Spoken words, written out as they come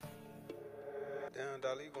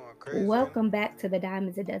Charlie, you going crazy. Welcome back to the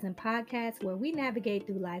Diamonds a Dozen podcast, where we navigate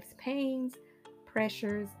through life's pains,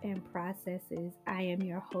 pressures, and processes. I am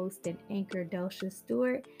your host and anchor, Dosha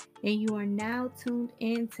Stewart, and you are now tuned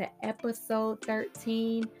in to episode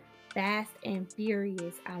 13, Fast and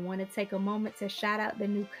Furious. I want to take a moment to shout out the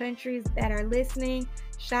new countries that are listening.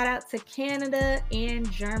 Shout out to Canada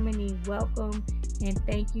and Germany. Welcome and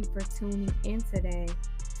thank you for tuning in today.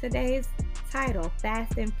 Today's title,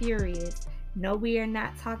 Fast and Furious. No, we are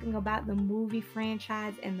not talking about the movie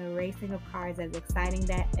franchise and the racing of cars, as exciting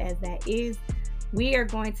as that is. We are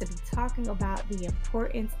going to be talking about the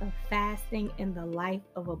importance of fasting in the life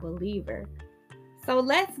of a believer. So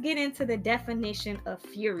let's get into the definition of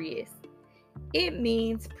furious. It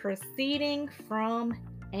means proceeding from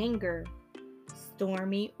anger,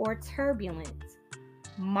 stormy or turbulent,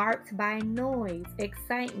 marked by noise,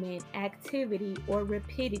 excitement, activity, or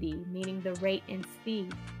rapidity, meaning the rate and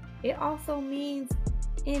speed. It also means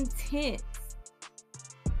intense.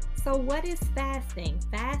 So, what is fasting?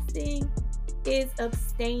 Fasting is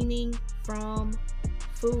abstaining from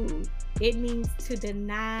food. It means to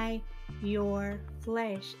deny your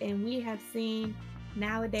flesh. And we have seen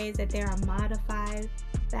nowadays that there are modified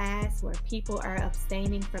fasts where people are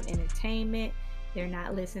abstaining from entertainment. They're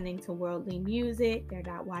not listening to worldly music. They're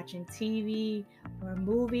not watching TV or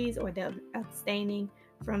movies, or they're abstaining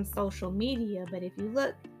from social media. But if you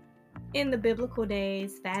look in the biblical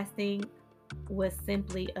days, fasting was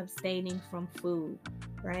simply abstaining from food,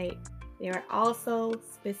 right? There are also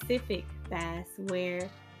specific fasts where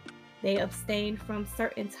they abstain from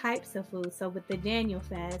certain types of food. So with the Daniel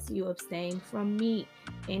fast, you abstain from meat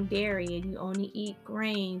and dairy, and you only eat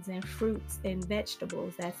grains and fruits and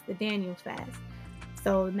vegetables. That's the Daniel fast.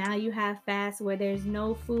 So now you have fasts where there's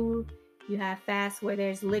no food. You have fasts where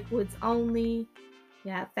there's liquids only. You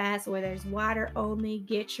have fasts where there's water only.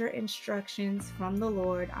 Get your instructions from the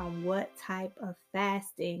Lord on what type of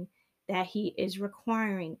fasting that He is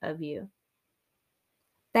requiring of you.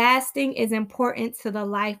 Fasting is important to the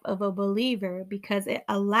life of a believer because it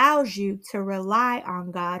allows you to rely on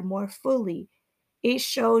God more fully. It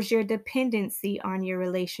shows your dependency on your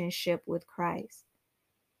relationship with Christ.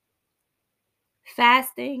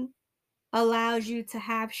 Fasting allows you to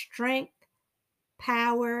have strength,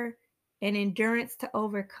 power, and endurance to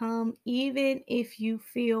overcome, even if you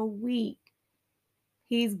feel weak.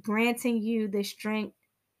 He's granting you the strength,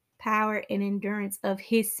 power, and endurance of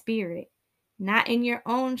His Spirit, not in your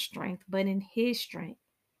own strength, but in His strength.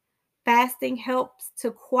 Fasting helps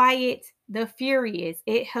to quiet the furious.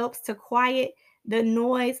 It helps to quiet the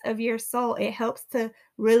noise of your soul. It helps to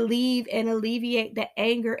relieve and alleviate the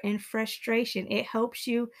anger and frustration. It helps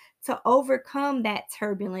you to overcome that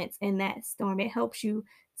turbulence and that storm. It helps you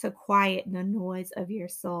to quiet the noise of your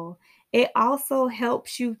soul. It also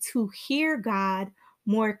helps you to hear God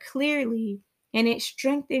more clearly, and it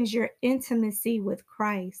strengthens your intimacy with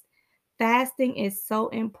Christ. Fasting is so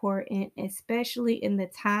important, especially in the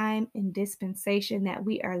time and dispensation that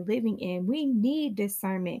we are living in. We need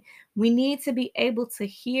discernment. We need to be able to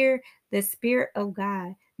hear the Spirit of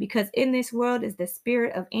God, because in this world is the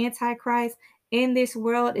spirit of Antichrist. In this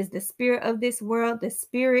world is the spirit of this world, the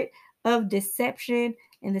spirit of deception,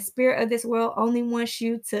 and the spirit of this world only wants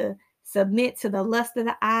you to submit to the lust of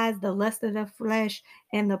the eyes, the lust of the flesh,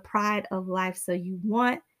 and the pride of life. So you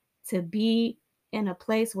want to be in a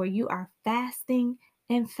place where you are fasting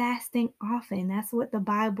and fasting often. That's what the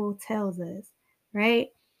Bible tells us, right?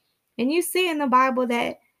 And you see in the Bible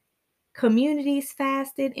that communities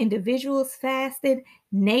fasted, individuals fasted,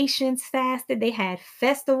 nations fasted. They had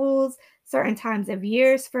festivals, certain times of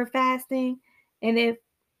years for fasting. And if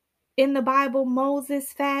in the Bible,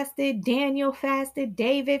 Moses fasted, Daniel fasted,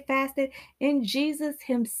 David fasted, and Jesus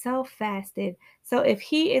himself fasted. So if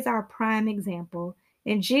he is our prime example,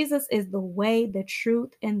 and Jesus is the way, the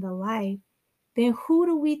truth, and the life, then who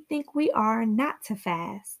do we think we are not to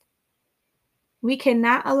fast? We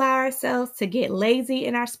cannot allow ourselves to get lazy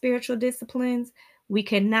in our spiritual disciplines. We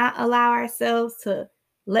cannot allow ourselves to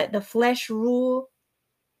let the flesh rule.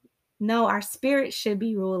 No, our spirit should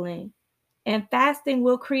be ruling. And fasting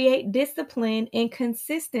will create discipline and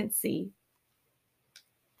consistency.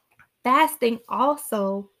 Fasting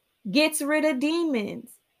also gets rid of demons.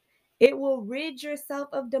 It will rid yourself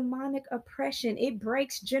of demonic oppression. It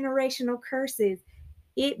breaks generational curses.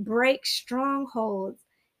 It breaks strongholds.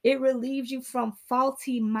 It relieves you from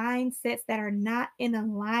faulty mindsets that are not in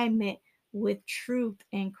alignment with truth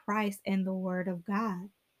and Christ and the Word of God.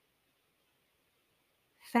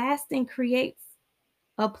 Fasting creates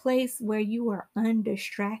a place where you are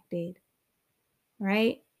undistracted,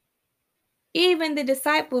 right? Even the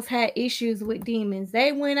disciples had issues with demons.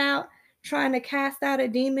 They went out trying to cast out a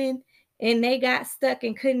demon and they got stuck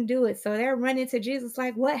and couldn't do it. So they're running to Jesus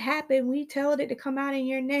like, "What happened? We told it to come out in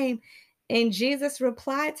your name." And Jesus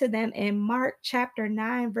replied to them in Mark chapter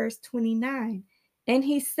 9, verse 29. And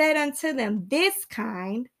he said unto them, "This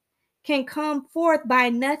kind can come forth by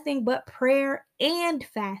nothing but prayer and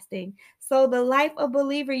fasting." So the life of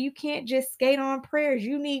believer, you can't just skate on prayers.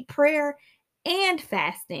 You need prayer and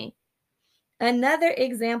fasting. Another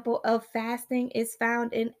example of fasting is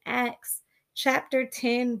found in Acts chapter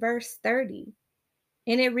 10, verse 30.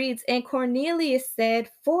 And it reads, "And Cornelius said,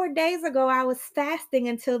 4 days ago I was fasting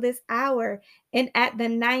until this hour, and at the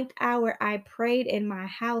ninth hour I prayed in my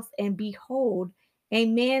house, and behold, a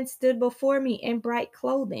man stood before me in bright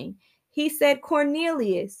clothing. He said,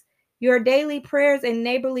 'Cornelius, your daily prayers and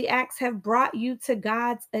neighborly acts have brought you to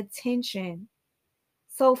God's attention.'"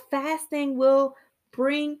 So fasting will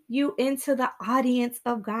bring you into the audience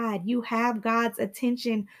of God. You have God's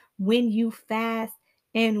attention when you fast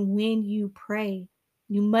and when you pray.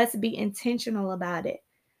 You must be intentional about it.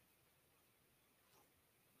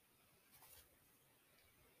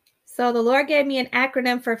 So the Lord gave me an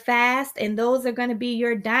acronym for fast, and those are going to be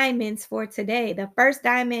your diamonds for today. The first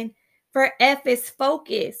diamond for F is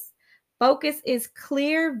focus. Focus is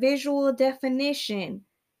clear visual definition,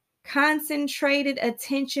 concentrated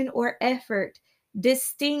attention or effort,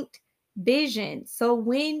 distinct vision. So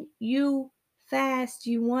when you fast,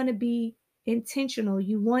 you want to be intentional.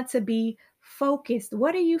 You want to be focused.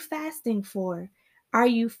 What are you fasting for? Are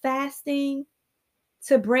you fasting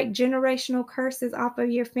to break generational curses off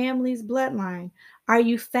of your family's bloodline? Are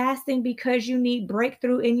you fasting because you need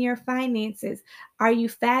breakthrough in your finances? Are you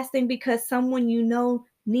fasting because someone you know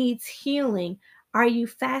needs healing? Are you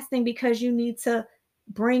fasting because you need to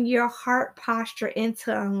bring your heart posture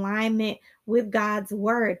into alignment with God's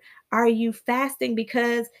word? Are you fasting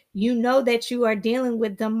because you know that you are dealing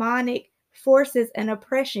with demonic forces and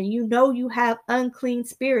oppression? You know you have unclean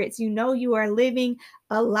spirits. You know you are living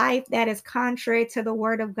a life that is contrary to the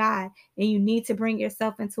word of God, and you need to bring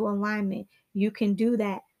yourself into alignment. You can do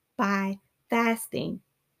that by fasting.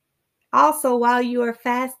 Also, while you are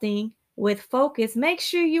fasting with focus, make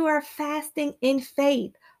sure you are fasting in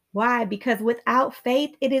faith. Why? Because without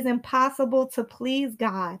faith, it is impossible to please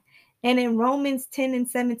God. And in Romans 10 and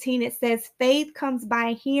 17, it says, "Faith comes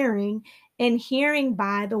by hearing, and hearing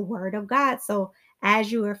by the word of God." So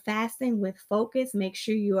as you are fasting with focus, make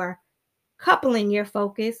sure you are coupling your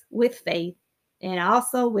focus with faith and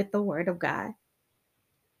also with the word of God.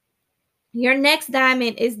 Your next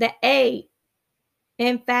diamond is the A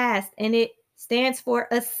in fast, and it stands for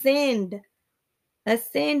ascend.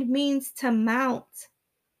 Ascend means to mount,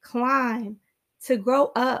 climb, to grow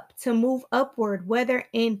up, to move upward, whether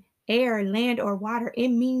in air, land, or water. It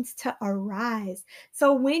means to arise.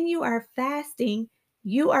 So when you are fasting,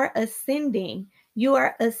 you are ascending. You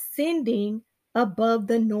are ascending above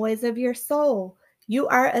the noise of your soul. You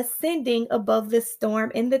are ascending above the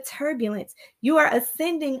storm and the turbulence. You are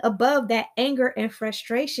ascending above that anger and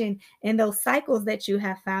frustration and those cycles that you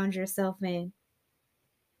have found yourself in.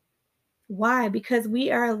 Why? Because we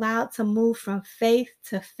are allowed to move from faith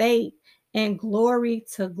to faith and glory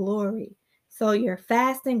to glory. So you're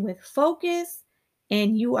fasting with focus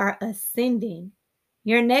and you are ascending.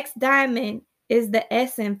 Your next diamond is the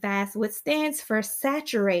S in fast, which stands for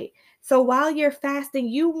saturate. So while you're fasting,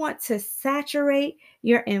 you want to saturate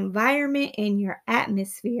your environment and your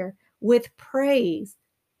atmosphere with praise,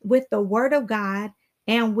 with the word of God,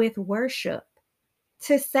 and with worship.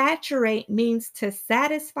 To saturate means to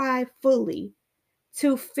satisfy fully,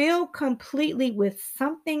 to fill completely with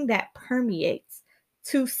something that permeates,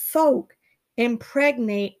 to soak,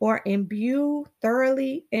 impregnate, or imbue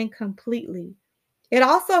thoroughly and completely. It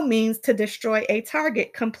also means to destroy a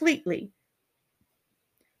target completely.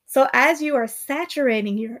 So, as you are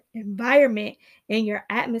saturating your environment and your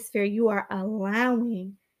atmosphere, you are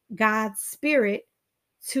allowing God's Spirit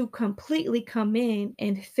to completely come in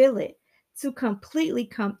and fill it, to completely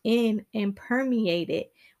come in and permeate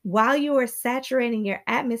it. While you are saturating your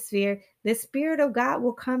atmosphere, the Spirit of God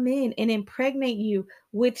will come in and impregnate you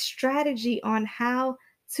with strategy on how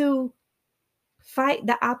to fight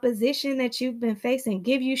the opposition that you've been facing,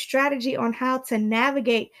 give you strategy on how to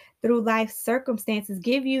navigate through life circumstances,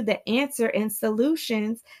 give you the answer and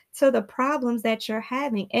solutions to the problems that you're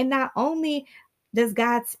having. And not only does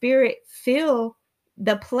God's Spirit fill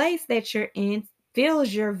the place that you're in,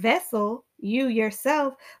 fills your vessel, you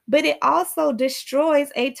yourself, but it also destroys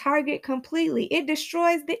a target completely. It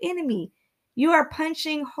destroys the enemy. You are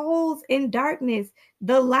punching holes in darkness.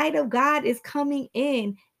 The light of God is coming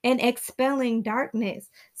in and expelling darkness.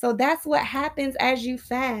 So that's what happens as you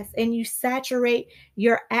fast and you saturate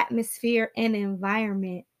your atmosphere and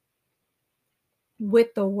environment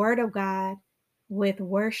with the word of God, with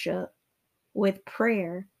worship, with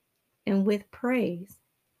prayer, and with praise.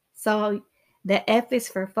 So the F is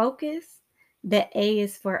for focus, the A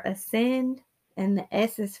is for ascend, and the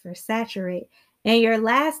S is for saturate. And your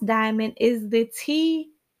last diamond is the T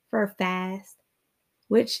for fast,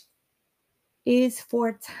 which is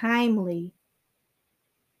for timely.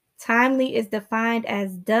 Timely is defined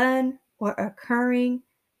as done or occurring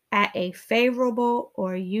at a favorable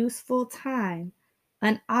or useful time,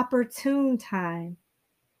 an opportune time.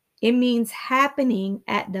 It means happening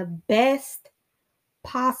at the best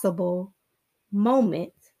possible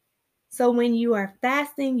moment. So when you are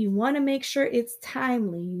fasting, you want to make sure it's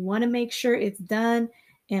timely. You want to make sure it's done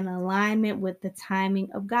in alignment with the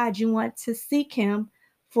timing of God. You want to seek Him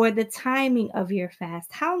for the timing of your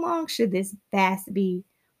fast. How long should this fast be?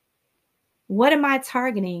 What am I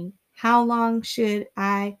targeting? How long should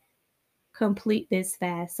I complete this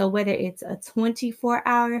fast? So whether it's a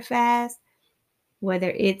 24-hour fast,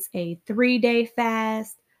 whether it's a 3-day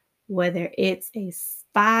fast, whether it's a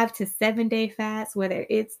 5 to 7-day fast, whether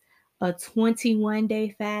it's a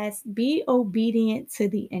 21-day fast, be obedient to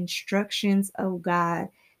the instructions of God.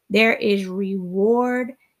 There is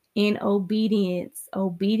reward in obedience.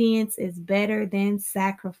 Obedience is better than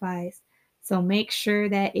sacrifice. So make sure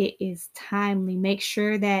that it is timely. Make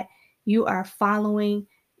sure that you are following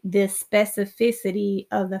the specificity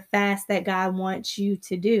of the fast that God wants you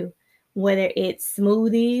to do, whether it's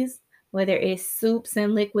smoothies, whether it's soups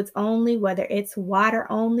and liquids only, whether it's water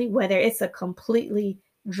only, whether it's a completely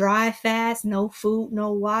dry fast, no food,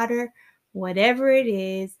 no water, whatever it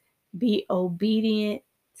is, be obedient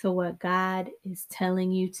to what God is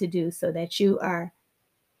telling you to do so that you are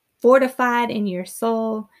fortified in your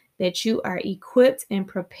soul, that you are equipped and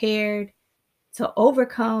prepared to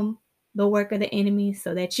overcome the work of the enemy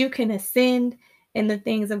so that you can ascend in the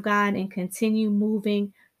things of God and continue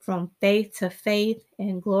moving from faith to faith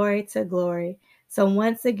and glory to glory. So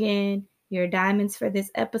once again, your diamonds for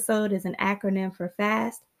this episode is an acronym for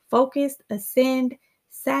fast, focused, ascend,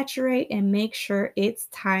 saturate, and make sure it's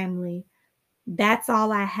timely. That's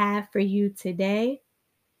all I have for you today.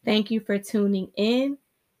 Thank you for tuning in.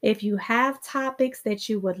 If you have topics that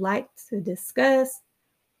you would like to discuss,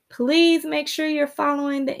 please make sure you're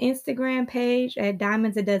following the Instagram page at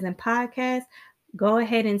Diamonds a Dozen Podcast. Go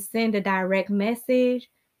ahead and send a direct message.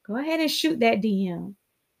 Go ahead and shoot that DM.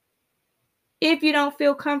 If you don't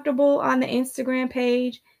feel comfortable on the Instagram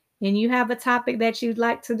page and you have a topic that you'd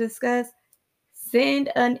like to discuss,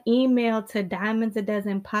 send an email to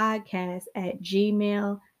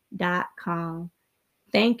diamondsadozenpodcast@gmail.com.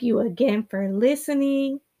 Thank you again for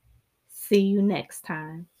listening. See you next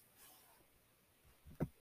time.